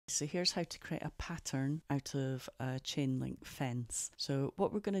So here's how to create a pattern out of a chain link fence. So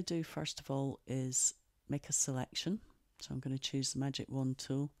what we're going to do first of all is make a selection. So I'm going to choose the magic wand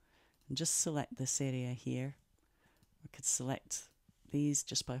tool and just select this area here. We could select these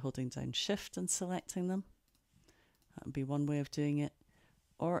just by holding down Shift and selecting them. That would be one way of doing it.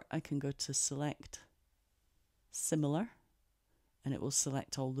 Or I can go to select similar and it will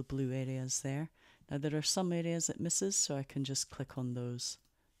select all the blue areas there. Now there are some areas it misses, so I can just click on those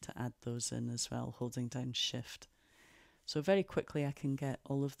to add those in as well, holding down Shift. So very quickly I can get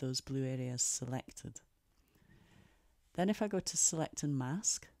all of those blue areas selected. Then if I go to select and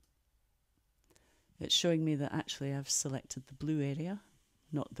mask, it's showing me that actually I've selected the blue area,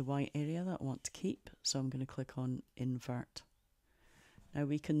 not the white area that I want to keep. So I'm going to click on invert. Now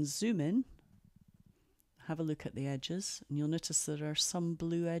we can zoom in, have a look at the edges, and you'll notice there are some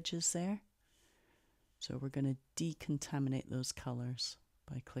blue edges there. So we're going to decontaminate those colours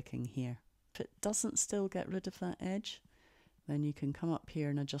by clicking here. If it doesn't still get rid of that edge, then you can come up here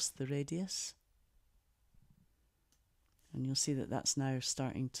and adjust the radius. And you'll see that that's now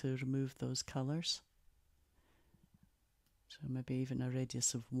starting to remove those colours. So maybe even a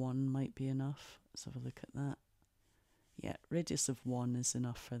radius of 1 might be enough. Let's have a look at that. Yeah, radius of 1 is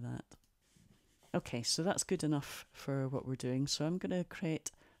enough for that. Okay, so that's good enough for what we're doing. So I'm going to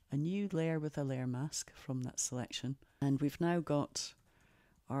create a new layer with a layer mask from that selection. And we've now got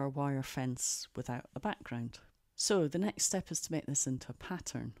our wire fence without a background. So the next step is to make this into a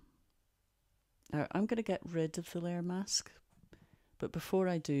pattern. Now I'm going to get rid of the layer mask, but before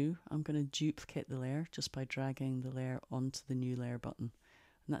I do, I'm going to duplicate the layer just by dragging the layer onto the new layer button.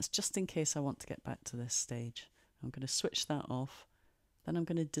 And that's just in case I want to get back to this stage. I'm going to switch that off, then I'm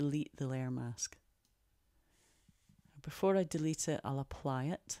going to delete the layer mask. Before I delete it, I'll apply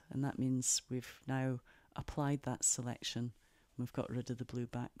it, and that means we've now applied that selection. We've got rid of the blue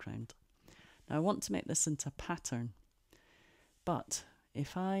background. Now I want to make this into a pattern, but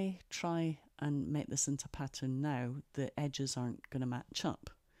if I try and make this into a pattern now, the edges aren't going to match up.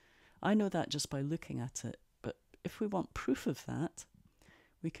 I know that just by looking at it, but if we want proof of that,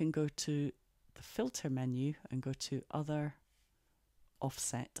 we can go to the filter menu and go to other,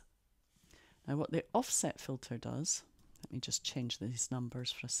 offset. Now what the offset filter does, let me just change these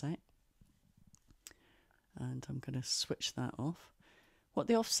numbers for a sec, and I'm going to switch that off. What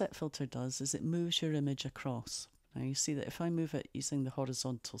the offset filter does is it moves your image across. Now you see that if I move it using the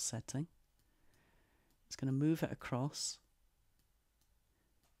horizontal setting, it's going to move it across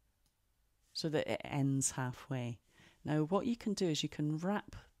so that it ends halfway. Now what you can do is you can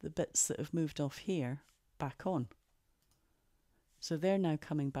wrap the bits that have moved off here back on. So they're now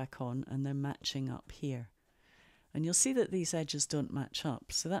coming back on and they're matching up here. And you'll see that these edges don't match up.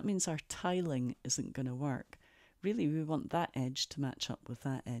 So that means our tiling isn't going to work. Really, we want that edge to match up with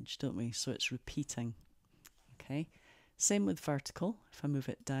that edge, don't we? So it's repeating. Okay. Same with vertical. If I move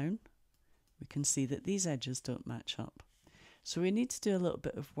it down, we can see that these edges don't match up. So we need to do a little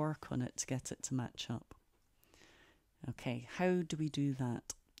bit of work on it to get it to match up. Okay, how do we do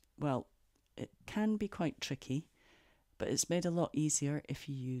that? Well, it can be quite tricky, but it's made a lot easier if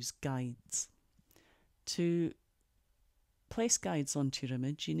you use guides. To place guides onto your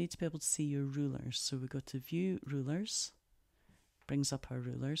image, you need to be able to see your rulers. So we go to View Rulers, brings up our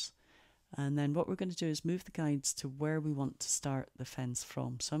rulers, and then what we're going to do is move the guides to where we want to start the fence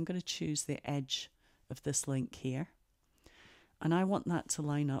from. So I'm going to choose the edge of this link here, and I want that to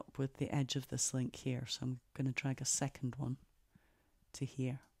line up with the edge of this link here. So I'm going to drag a second one to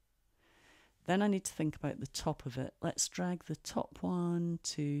here. Then I need to think about the top of it. Let's drag the top one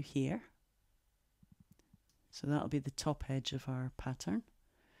to here. So that'll be the top edge of our pattern.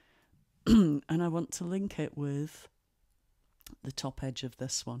 And I want to link it with the top edge of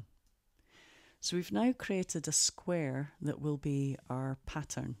this one. So we've now created a square that will be our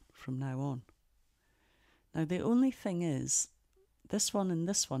pattern from now on. Now the only thing is, this one and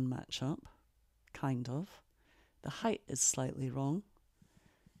this one match up, kind of. The height is slightly wrong.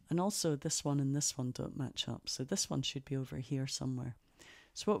 And also this one and this one don't match up. So this one should be over here somewhere.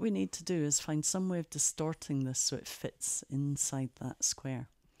 So what we need to do is find some way of distorting this so it fits inside that square.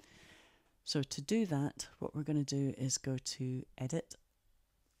 So to do that, what we're going to do is go to Edit,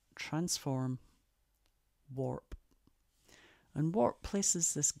 Transform, Warp. And Warp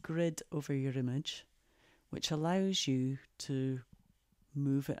places this grid over your image, which allows you to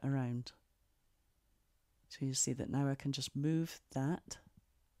move it around. So you see that now I can just move that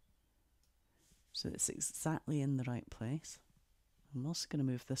so it's exactly in the right place. I'm also going to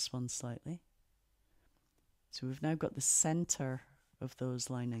move this one slightly. So we've now got the center of those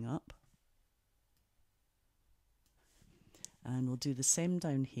lining up. And we'll do the same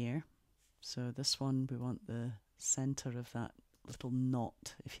down here. So this one, we want the center of that little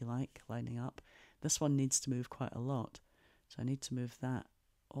knot, if you like, lining up. This one needs to move quite a lot. So I need to move that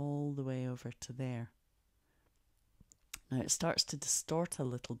all the way over to there. Now it starts to distort a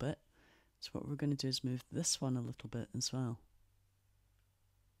little bit. So what we're going to do is move this one a little bit as well.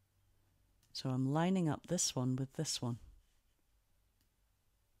 So I'm lining up this one with this one.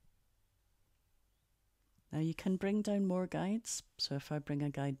 Now you can bring down more guides. So if I bring a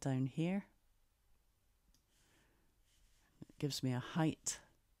guide down here, it gives me a height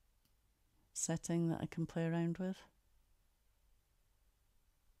setting that I can play around with.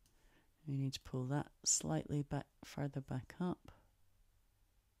 You need to pull that slightly back, further back up.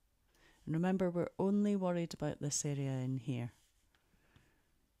 And remember, we're only worried about this area in here.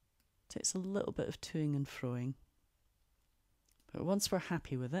 Takes a little bit of toing and froing. But once we're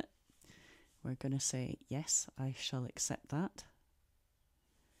happy with it, we're going to say, yes, I shall accept that.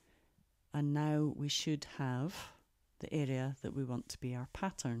 And now we should have the area that we want to be our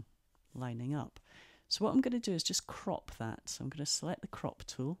pattern lining up. So what I'm going to do is just crop that. So I'm going to select the crop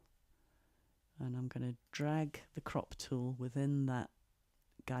tool and I'm going to drag the crop tool within that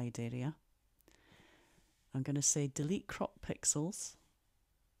guide area. I'm going to say delete crop pixels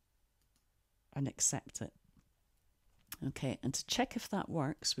and accept it. Okay, and to check if that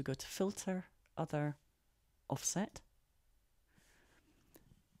works, we go to Filter, Other, Offset.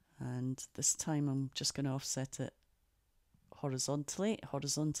 And this time I'm just going to offset it horizontally.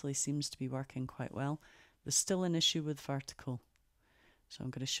 Horizontally seems to be working quite well. There's still an issue with vertical. So I'm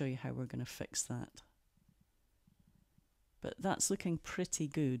going to show you how we're going to fix that. But that's looking pretty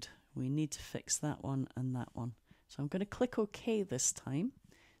good. We need to fix that one and that one. So I'm going to click OK this time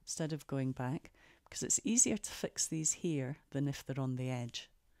instead of going back, because it's easier to fix these here than if they're on the edge.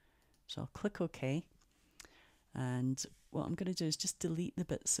 So I'll click OK, and what I'm going to do is just delete the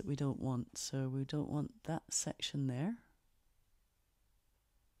bits that we don't want. So we don't want that section there.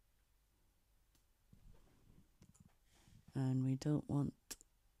 And we don't want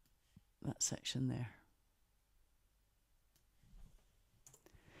that section there.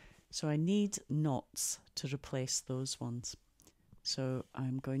 So I need knots to replace those ones. So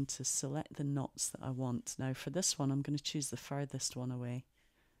I'm going to select the knots that I want. Now for this one, I'm going to choose the furthest one away,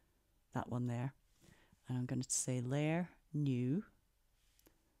 that one there. And I'm going to say Layer, New,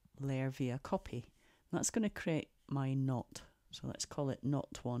 Layer via Copy. And that's going to create my knot. So let's call it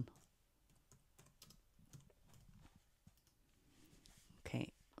Knot 1.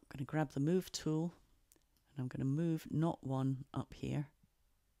 Okay, I'm going to grab the Move tool and I'm going to move Knot 1 up here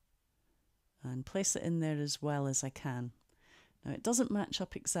and place it in there as well as I can. Now it doesn't match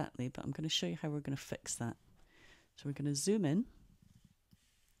up exactly, but I'm going to show you how we're going to fix that. So we're going to zoom in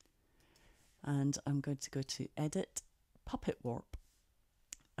and I'm going to go to Edit, Puppet Warp.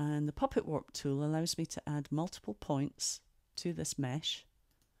 And the Puppet Warp tool allows me to add multiple points to this mesh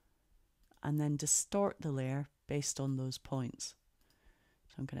and then distort the layer based on those points.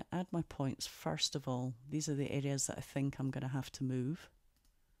 So I'm going to add my points first of all. These are the areas that I think I'm going to have to move.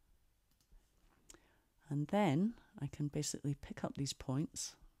 And then I can basically pick up these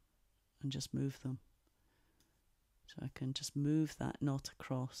points and just move them. So I can just move that knot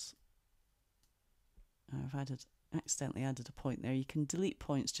across. I've accidentally added a point there. You can delete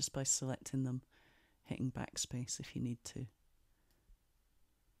points just by selecting them, hitting backspace if you need to.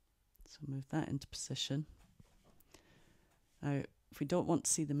 So move that into position. Now, if we don't want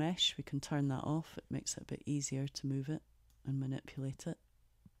to see the mesh, we can turn that off. It makes it a bit easier to move it and manipulate it.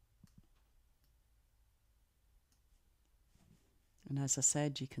 And as I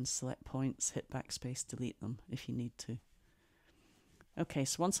said, you can select points, hit backspace, delete them if you need to. Okay,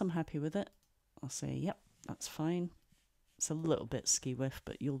 so once I'm happy with it, I'll say, yep, that's fine. It's a little bit ski-whiff,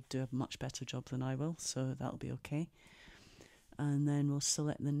 but you'll do a much better job than I will, so that'll be okay. And then we'll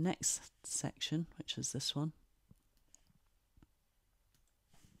select the next section, which is this one.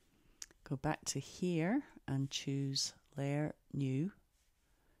 Go back to here and choose Layer, New,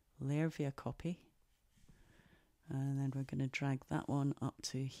 Layer via Copy. And then we're going to drag that one up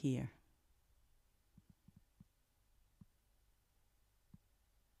to here.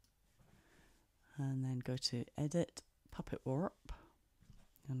 And then go to Edit, Puppet Warp.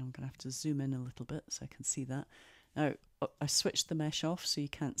 And I'm going to have to zoom in a little bit so I can see that. Now, I switched the mesh off so you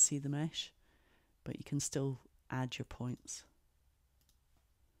can't see the mesh, but you can still add your points.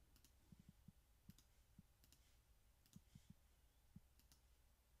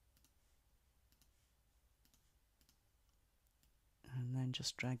 And then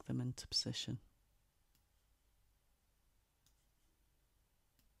just drag them into position.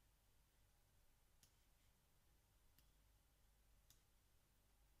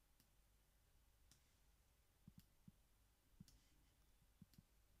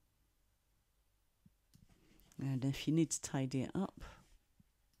 And if you need to tidy it up,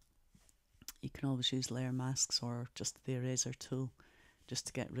 you can always use layer masks or just the eraser tool just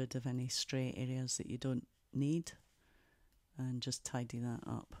to get rid of any stray areas that you don't need and just tidy that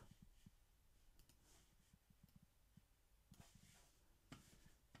up.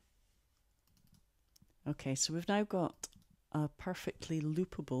 Okay, so we've now got a perfectly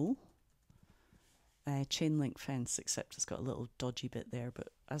loopable chain link fence, except it's got a little dodgy bit there, but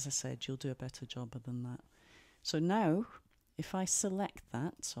as I said, you'll do a better job than that. So now, if I select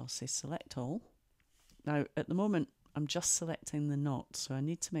that, so I'll say select all. Now, at the moment, I'm just selecting the knot, so I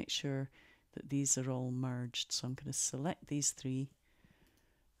need to make sure that these are all merged. So I'm going to select these three.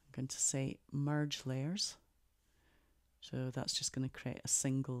 I'm going to say merge layers. So that's just going to create a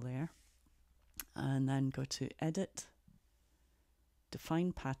single layer. And then go to Edit,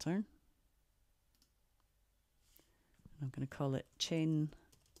 Define Pattern. I'm going to call it Chain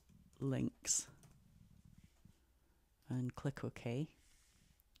Links. And click OK.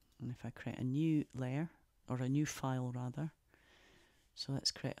 And if I create a new layer, or a new file rather, so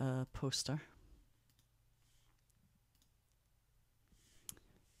let's create a poster.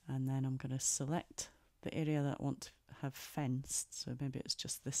 And then I'm going to select the area that I want to have fenced, so maybe it's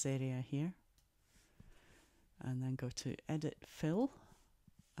just this area here. And then go to Edit Fill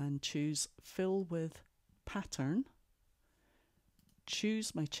and choose Fill with Pattern.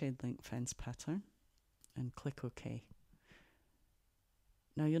 Choose my chain link fence pattern and click OK.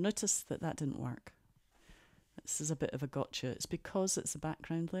 Now you'll notice that that didn't work. This is a bit of a gotcha. It's because it's a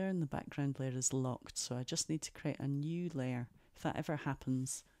background layer and the background layer is locked, so I just need to create a new layer. If that ever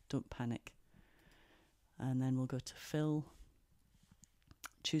happens, don't panic. And then we'll go to Fill,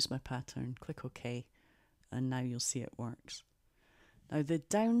 choose my pattern, click OK, and now you'll see it works. Now the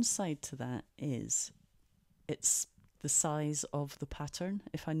downside to that is it's the size of the pattern.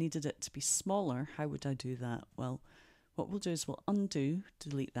 If I needed it to be smaller, how would I do that? Well, what we'll do is we'll undo,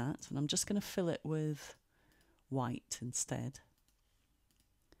 delete that, and I'm just going to fill it with white instead.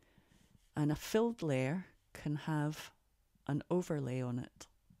 And a filled layer can have an overlay on it.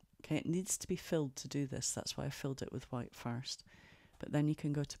 Okay, it needs to be filled to do this. That's why I filled it with white first. But then you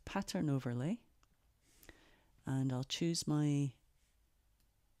can go to Pattern Overlay, and I'll choose my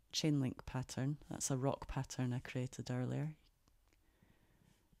chain link pattern. That's a rock pattern I created earlier.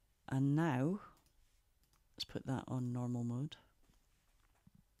 And now, let's put that on normal mode.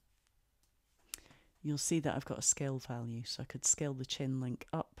 You'll see that I've got a scale value, so I could scale the chain link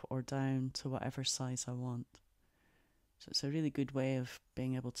up or down to whatever size I want. So it's a really good way of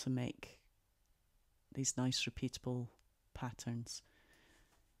being able to make these nice repeatable patterns.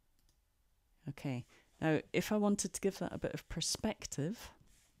 Okay, now if I wanted to give that a bit of perspective,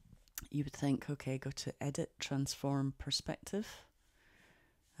 you would think, okay, go to Edit, Transform Perspective,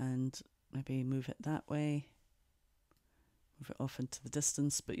 and maybe move it that way, move it off into the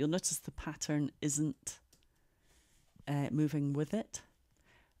distance, but you'll notice the pattern isn't moving with it.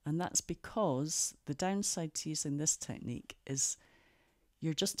 And that's because the downside to using this technique is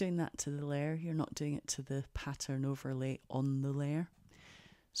you're just doing that to the layer, you're not doing it to the pattern overlay on the layer.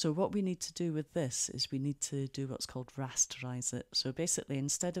 So what we need to do with this is we need to do what's called rasterize it. So basically,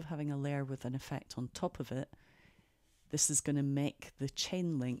 instead of having a layer with an effect on top of it, this is going to make the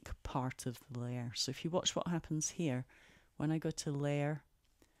chain link part of the layer. So if you watch what happens here, when I go to Layer,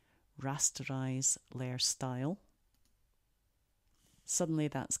 Rasterize, Layer Style, suddenly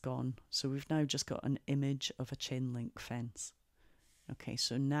that's gone. So we've now just got an image of a chain link fence. Okay,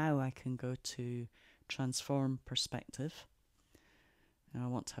 so now I can go to Transform Perspective. Now I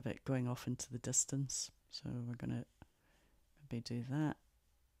want to have it going off into the distance. So we're going to maybe do that.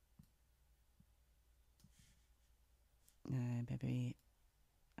 Maybe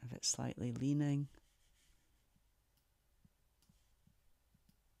have it slightly leaning.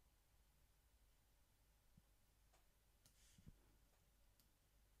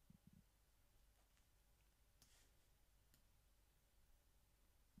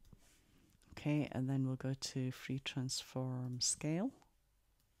 Okay, and then we'll go to Free Transform Scale.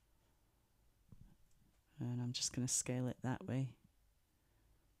 And I'm just going to scale it that way.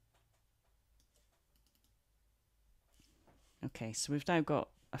 Okay, so we've now got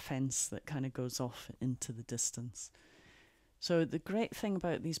a fence that kind of goes off into the distance. So the great thing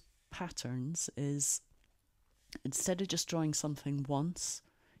about these patterns is instead of just drawing something once,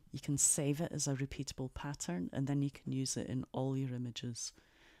 you can save it as a repeatable pattern and then you can use it in all your images.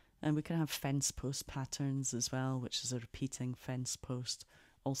 And we can have fence post patterns as well, which is a repeating fence post,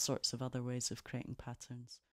 all sorts of other ways of creating patterns.